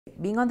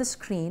Being on the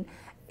screen,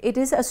 it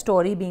is a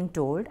story being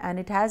told, and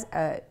it has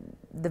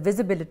the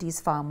visibility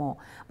is far more.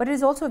 But it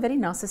is also a very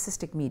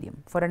narcissistic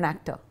medium for an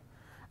actor.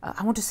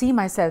 I want to see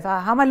myself.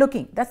 How am I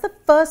looking? That's the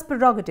first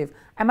prerogative.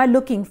 Am I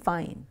looking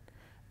fine?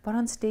 But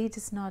on stage,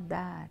 it's not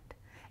that.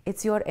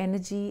 It's your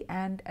energy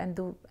and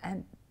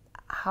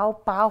how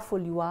powerful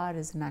you are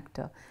as an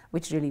actor,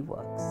 which really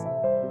works.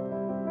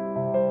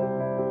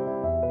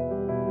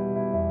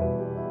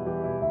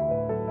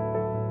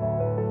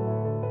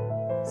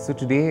 So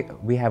today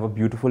we have a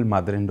beautiful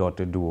mother and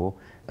daughter duo,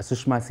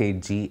 Sushma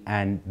Seth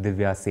and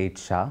Divya Seth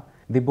Shah.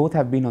 They both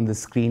have been on the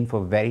screen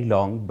for very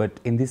long, but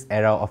in this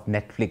era of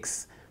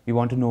Netflix, we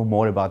want to know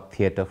more about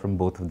theatre from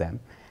both of them.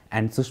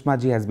 And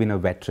Sushma ji has been a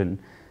veteran.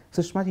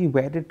 Sushma ji,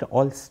 where did it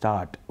all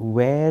start?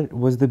 Where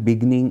was the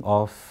beginning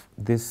of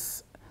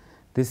this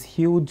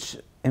huge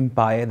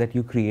empire that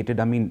you created?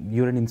 I mean,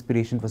 you're an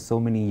inspiration for so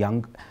many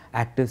young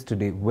actors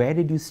today. Where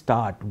did you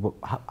start? In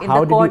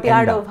the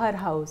courtyard of her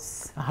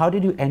house. How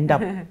did you end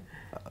up?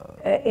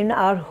 In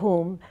our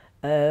home,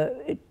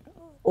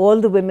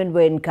 all the women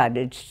were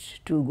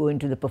encouraged to go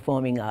into the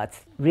performing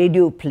arts.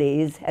 Radio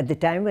plays, at the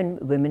time when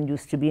women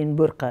used to be in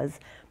burqas,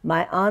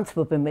 my aunts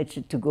were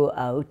permitted to go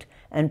out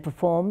and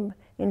perform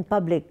in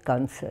public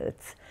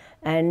concerts.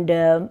 And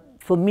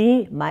for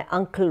me, my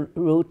uncle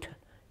wrote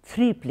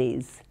 3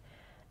 plays.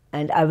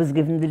 And I was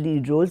given the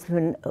lead roles.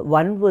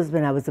 One was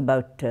when I was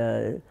about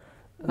 7,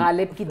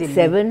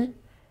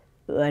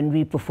 and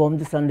we performed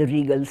this on the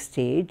Regal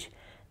stage,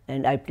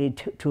 and I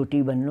played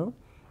Choti Banno.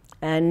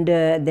 And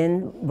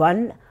then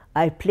one,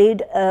 I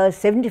played a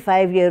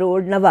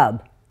 75-year-old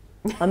Nawab,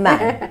 a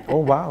man. Oh,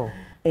 wow.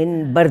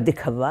 In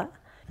Bardikhawa.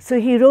 So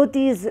he wrote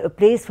these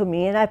plays for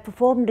me, and I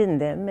performed in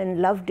them and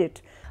loved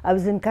it. I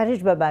was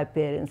encouraged by my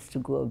parents to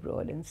go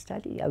abroad and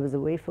study. I was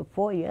away for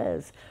 4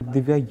 years.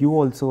 Divya, you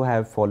also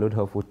have followed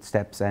her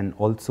footsteps, and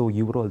also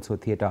you were also a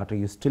theatre artist.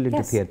 You're still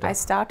into theatre. I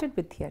started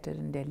with theatre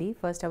in Delhi.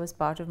 First I was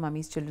part of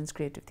Mummy's Children's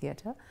Creative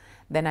Theatre.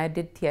 Then I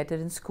did theatre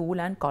in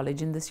school and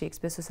college in the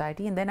Shakespeare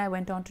Society. And then I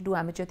went on to do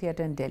amateur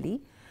theatre in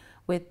Delhi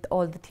with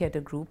all the theatre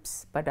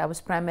groups. But I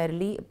was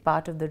primarily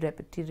part of the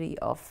repertory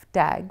of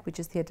TAG, which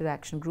is Theatre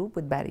Action Group,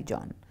 with Barry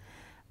John.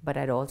 But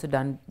I'd also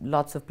done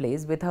lots of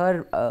plays with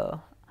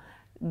her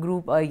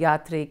group,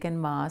 Yatrik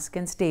and Mask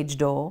and Stage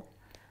Door,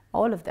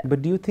 all of that.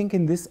 But do you think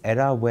in this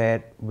era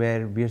where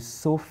we're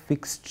so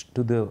fixed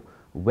to the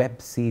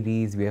web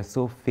series, we are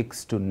so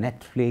fixed to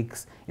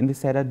Netflix, in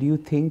this era, do you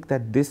think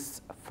that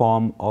this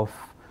form of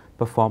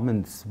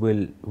performance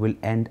will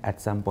end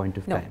at some point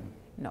of time?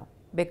 No,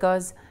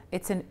 because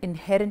it's an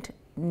inherent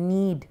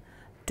need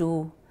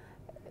to,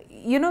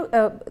 you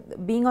know,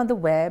 being on the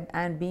web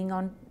and being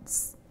on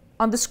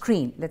the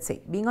screen, let's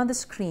say, being on the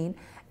screen,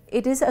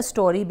 it is a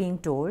story being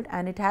told,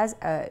 and it has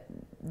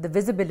the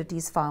visibility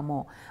is far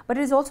more. But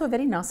it is also a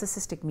very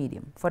narcissistic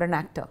medium for an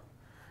actor.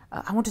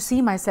 I want to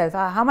see myself.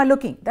 How am I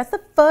looking? That's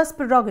the first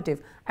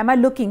prerogative. Am I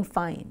looking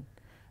fine?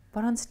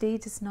 But on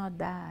stage, it's not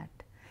that.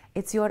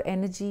 It's your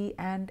energy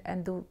and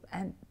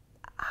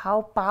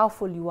how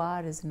powerful you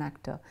are as an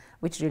actor,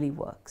 which really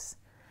works.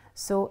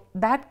 So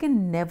that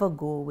can never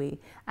go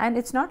away. And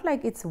it's not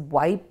like it's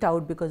wiped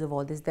out because of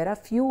all this. There are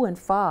few and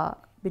far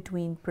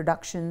between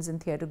productions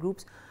and theatre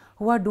groups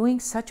who are doing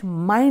such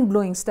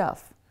mind-blowing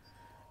stuff,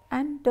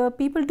 and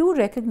people do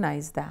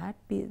recognize that.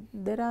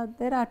 There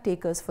are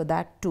takers for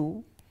that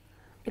too.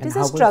 It is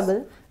a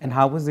struggle. And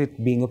how was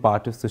it being a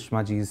part of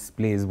Sushma ji's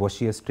plays? Was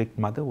she a strict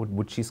mother?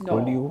 Would she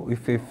scold you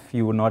if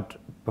you were not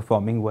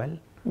performing well?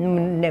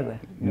 Never.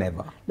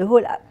 Never. The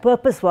whole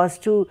purpose was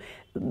to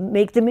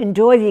make them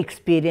enjoy the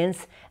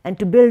experience and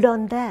to build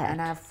on that. And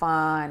have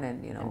fun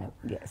and, you know,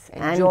 yes,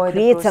 enjoy and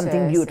create the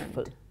something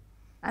beautiful.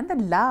 And the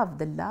love,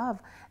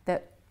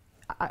 that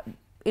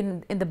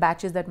in the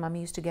batches that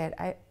Mummy used to get,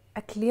 I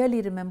clearly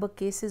remember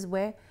cases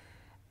where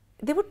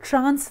they were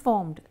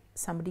transformed.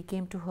 Somebody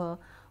came to her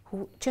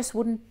who just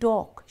wouldn't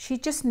talk. She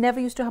just never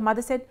used to. Her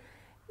mother said,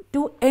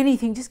 do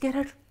anything, just get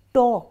her to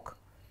talk.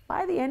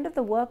 By the end of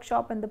the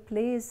workshop and the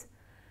plays,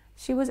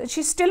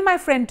 she's still my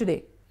friend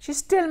today. She's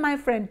still my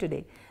friend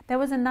today. There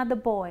was another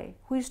boy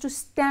who used to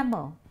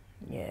stammer.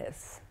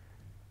 Yes.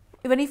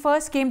 When he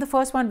first came, the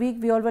first 1 week,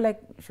 we all were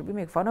like, should we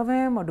make fun of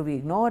him or do we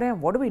ignore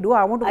him? What do we do?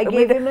 I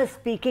gave him a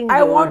speaking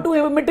I want to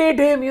imitate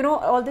him, you know,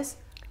 all this.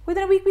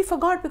 Within a week, we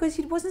forgot because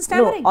he wasn't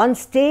stammering. No, on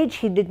stage,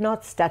 he did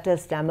not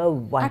stammer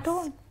once. At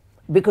all.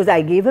 Because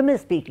I gave him a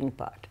speaking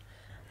part.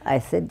 I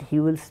said he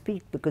will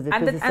speak because it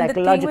was a psychological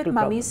problem. And the thing with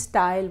Mummy's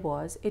style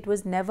was, it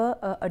was never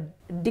a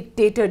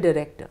dictator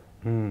director.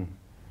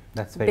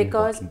 That's very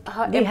important. Because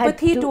her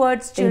empathy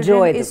towards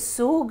children is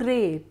so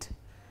great.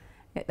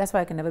 That's why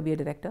I can never be a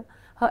director.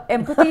 Her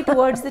empathy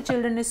towards the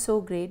children is so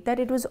great that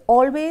it was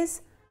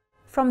always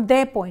from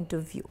their point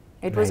of view.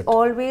 It was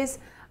always,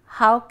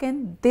 how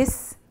can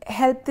this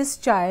help this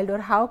child, or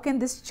how can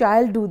this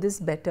child do this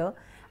better?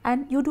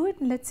 And you do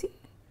it, and let's see.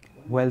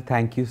 Well,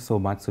 thank you so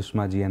much,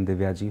 Sushma ji and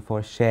Divya ji,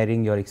 for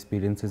sharing your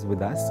experiences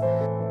with us.